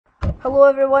Hello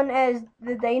everyone, it is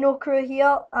the Dino crew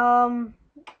here.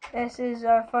 This is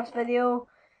our first video.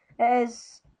 It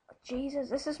is, Jesus,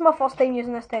 this is my first time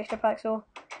using this texture pack, so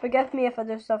forgive me if I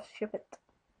do stuff stupid.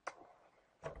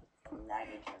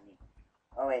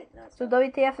 Oh wait, no. So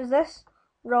WTF is this?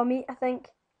 Raw meat, I think.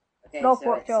 Okay, Raw so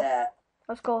pork it's chop.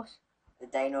 That's close. the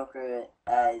Dino crew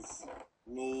is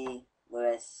me,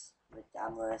 Lewis,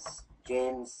 I'm Lewis,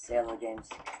 James, say hello James.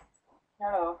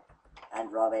 Hello.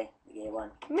 And Robbie, the gay one.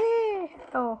 Me.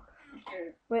 Oh.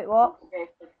 Wait, what?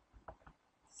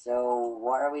 So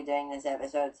what are we doing this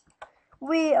episode?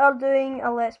 We are doing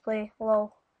a let's play.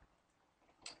 Lol.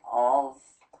 Of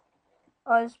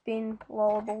Us being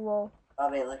lollable lol.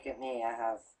 Robbie, look at me, I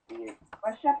have beard.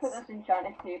 Where should I put this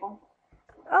enchanted table?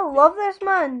 I love this,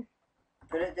 man.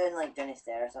 Put it down like down a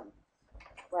stair or something.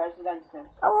 Where's the downstairs?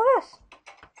 I love this.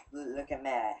 Look at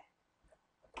me.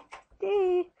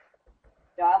 Dee.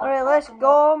 Yeah, Alright, let's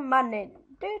go, man.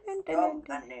 Oh,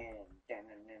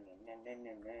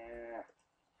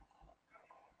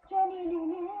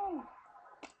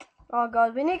 Oh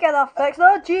god, we need to get that fixed.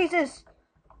 Oh Jesus!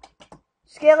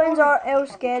 Skeletons are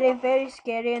scary, very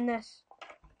scary in this.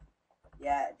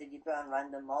 yeah, did you put on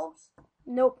random mobs?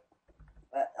 Nope.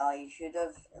 But you should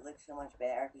have. It looks so much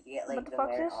better because you get What like the them fuck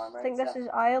is wearing this? armor I think and this stuff. is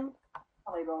iron.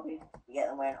 Hello, Robbie. You get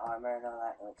them wearing armor and all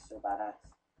that. It looks so badass.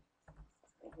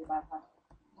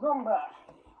 Zumba.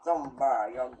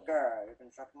 Zumba, you're a girl. You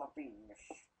can suck my penis.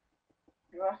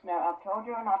 Yes, now I've told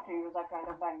you not to use that kind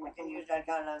of I language. can use that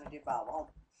kind of language if I want.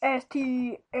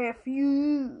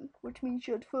 STFU, which means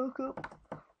shut the fuck up.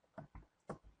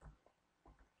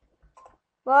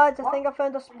 Lads, I think I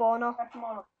found a spawner.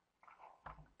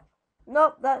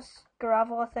 Nope, that's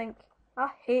gravel, I think. I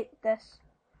hate this.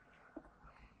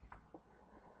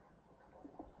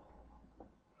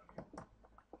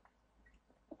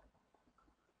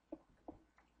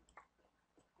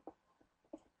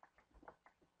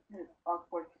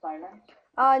 Awkward silence.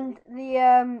 And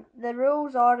the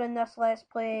rules are in this let's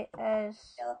play is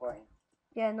Teleporting.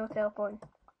 yeah, no teleporting.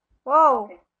 Whoa.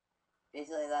 Okay.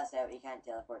 Basically, that's it. We can't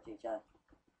teleport to each other.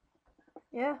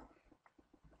 Yeah.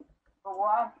 But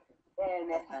what?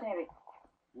 Necessary.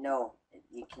 No,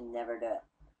 you can never do it.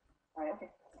 Right, okay.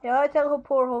 Yeah, I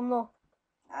teleport home though.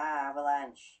 Ah,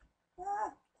 avalanche.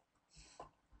 Ah.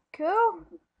 Cool.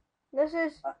 This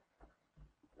is.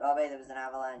 Robbie, there was an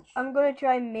avalanche. I'm gonna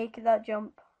try and make that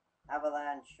jump.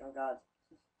 Avalanche. Oh god.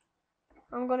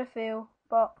 I'm gonna fail,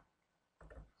 but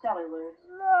Sally Lewis.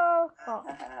 no. Oh.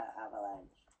 Avalanche.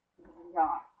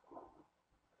 Yeah.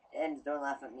 Ends, don't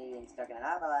laugh at me being stuck in an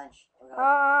avalanche. Oh god.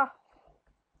 Ah.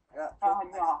 I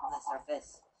got the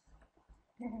surface.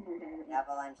 The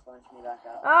avalanche launched me back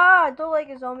up. Ah. I don't like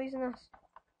the zombies in this.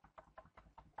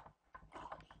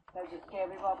 Does it scare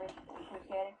me, Robbie? Is it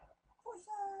scary?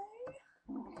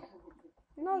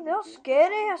 No, they're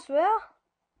scary. I swear.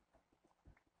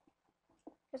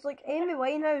 It's like Amy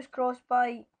Winehouse crossed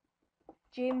by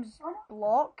James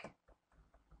Block.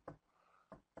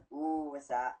 Ooh, what's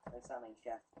that? What's that mine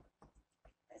shift?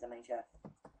 It's a mine shift.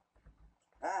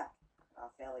 Ah! I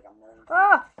feel like a million.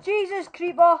 Ah, Jesus,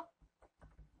 creeper.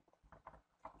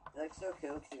 It looks so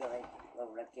cool because you got like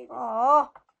little rib cages. Oh.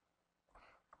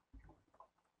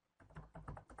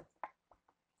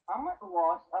 I'm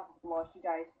lost. I've lost you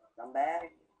guys. Come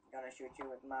back. Gonna shoot you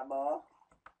with my bow.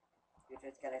 Shoot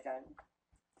your skeleton.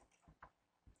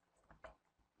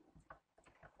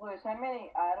 Lewis, how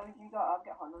many arrows you got? I've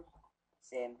got hundreds.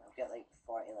 Same. I've got like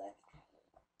 40 left.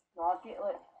 No, I'll get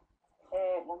like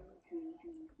 1, 2,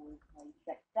 3, 4, 5,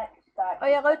 6 stacks. Are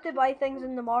you allowed to buy things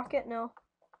in the market? No.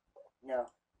 No.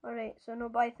 Alright, so no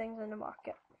buy things in the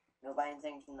market. No buying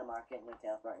things from the market, no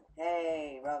teleporting.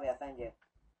 Hey, Robbie, I found you.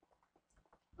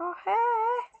 Oh,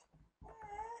 hey.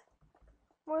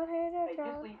 Well, hey there, Wait, just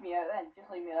girl. leave me out then.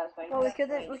 Just leave me, that's fine. Well, we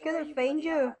couldn't find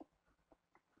you.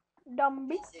 Dumb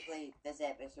bitch. Basically, this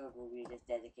episode will be just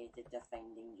dedicated to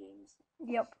finding James.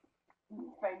 Yep.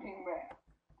 Finding where?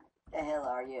 The hell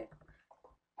are you?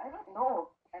 I don't know.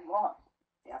 I'm lost.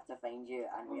 We have to find you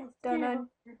and we have to... Dun-dun.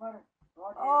 Oh,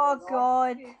 Oh,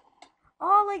 God.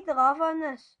 Oh, I like the lava in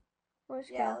this. Looks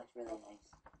Yeah, it cool. looks really nice.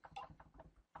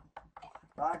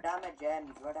 God damn it,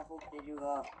 James, where the fuck did you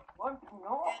go? What?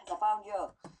 No. James, I found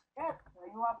you! Yes,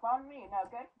 you have found me. Now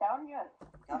get down here.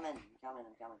 I'm coming.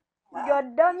 God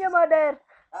damn you, mother.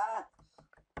 Ah!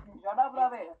 Shut up,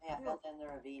 Robbie. Hey, I fell down the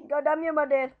ravine. God damn you,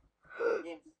 mother.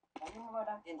 James,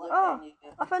 James, look Oh, down, you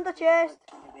I found a chest.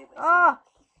 You'll be able to see Ah,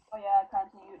 Oh yeah, I can't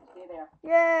see you. Stay there.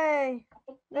 yay.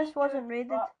 This wasn't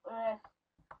raided.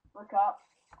 Look up.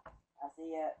 I see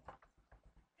you.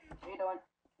 What are you doing?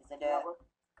 Yes, I do.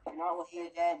 You're not I see you,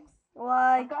 listening. James.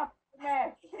 Why? Look up. Come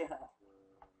here. Yeah.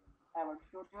 arrow.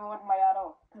 Do with my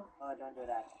arrow. Oh, don't do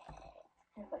that.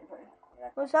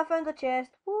 Once I found a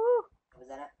chest. Woo! What was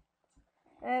in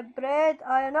it? Bread,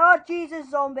 iron. Oh, Jesus,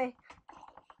 zombie.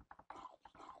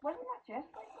 Where did my chest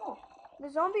go? The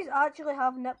zombies actually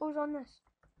have nipples on this.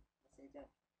 Yes, they do.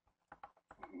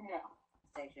 Yeah.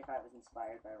 This texture pack was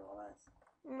inspired by Rollins.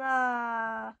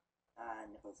 Nah. Ah,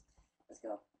 nipples. Let's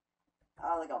go.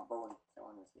 Oh, they got bone.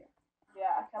 Someone was here.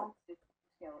 Yeah, I killed the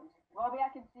skeletons. Robbie, I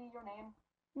can see your name.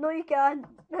 No, you can't.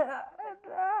 It's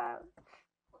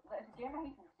a game I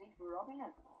hate to see for Robbie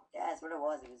now. Yeah, that's what it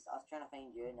was. I was trying to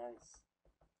find you, and now it's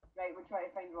Right, we're trying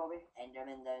to find Robbie.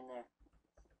 Enderman down there.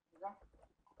 Is that?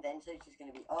 Eventually it's just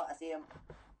gonna be. Oh, I see him.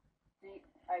 See,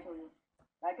 I told you.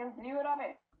 I can see you,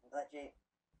 Robbie. Glitchy.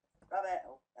 Rabbit.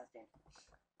 Oh, that's James. I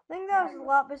think that was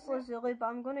lapis lazuli, but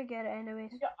I'm gonna get it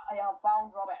anyways. Yeah, I have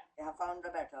found Robbie. You have found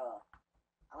Roberto.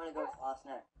 I'm gonna go fast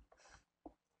now.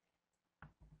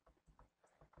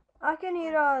 I can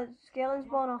hear a skeleton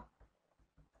spawner.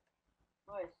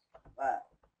 Lewis, What?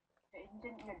 isn't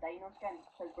your dino skin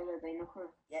because we're the dino crew?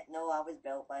 Yeah, no, I was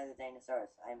built by the dinosaurs.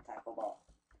 I am Taco Ball.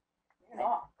 You're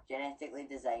not. Genetically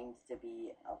designed to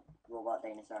be a robot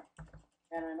dinosaur.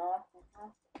 And I'm not.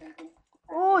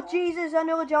 Oh, Jesus, I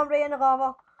nearly jumped right in the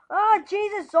lava. Ah,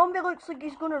 Jesus, zombie looks like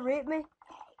he's gonna rape me.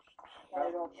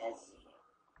 Yes.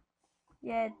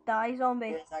 Yeah, die,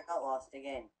 zombie. Yes, I got lost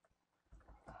again.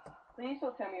 Please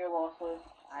don't tell me you're lost, Lewis.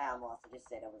 I am lost. I just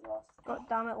said I was lost. God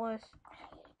damn it, Lewis.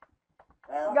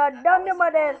 Well, God damn it, my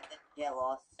I death. didn't get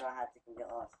lost, so I had to go get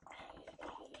lost.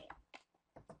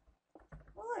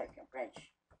 Oh, look, a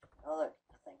bridge. Oh, look,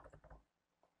 nothing.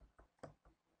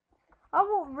 I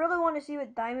will really want to see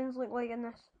what diamonds look like in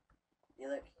this. They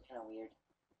look kind of weird.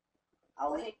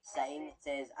 I'll leave a sign that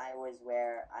says I was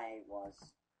where I was.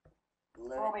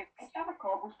 Robbie, I have a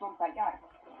cobblestone pickaxe.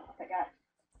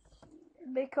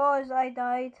 Because I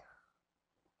died.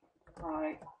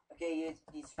 Alright. Okay,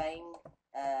 you find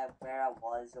where I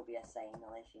was. There'll be a sign to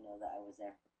let you know that I was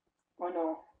there. Oh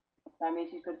no. That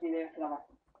means he's going to be there forever.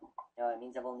 No, it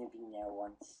means I've only been there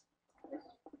once. Yes.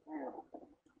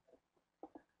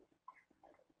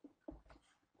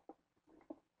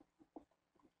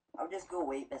 I'll just go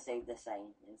wait beside the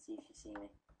sign and see if you see me.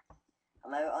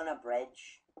 I'm out on a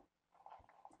bridge.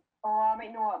 Oh, I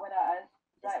might know what that is.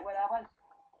 Is that where that was?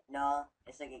 No,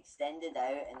 it's like extended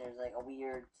out and there's like a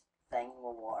weird thing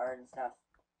with water and stuff.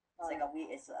 It's like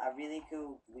it's a really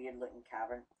cool, weird looking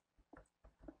cavern.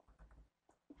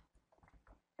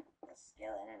 There's a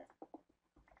skeleton in it.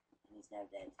 And he's now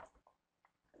dead.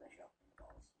 Because I shot him in the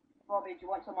balls. Robbie, do you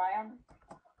want some iron?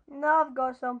 No, I've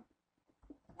got some.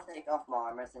 I'll take off my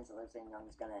armor since it looks like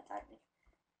nothing's gonna attack me.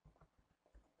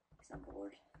 Because I'm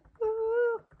bored.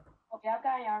 Woo. Okay, I've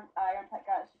got iron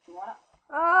pickaxe if you want it.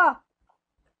 Ah!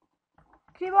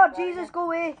 Creeper, Jesus, go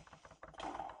away.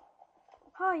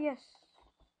 Ah, yes.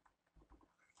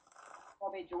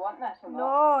 Robbie, do you want this or No,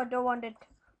 not? I don't want it.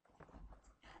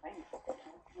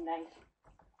 Nice.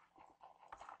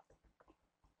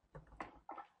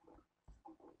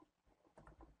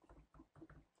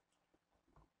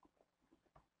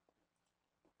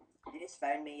 You just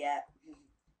found me yet?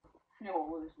 No,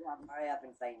 Lewis, we haven't. Hurry up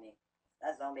and find me.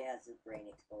 That zombie has his brain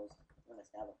exposed. I'm gonna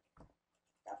stab him.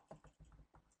 Stab him.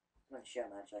 I'm gonna shoot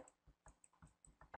him actually.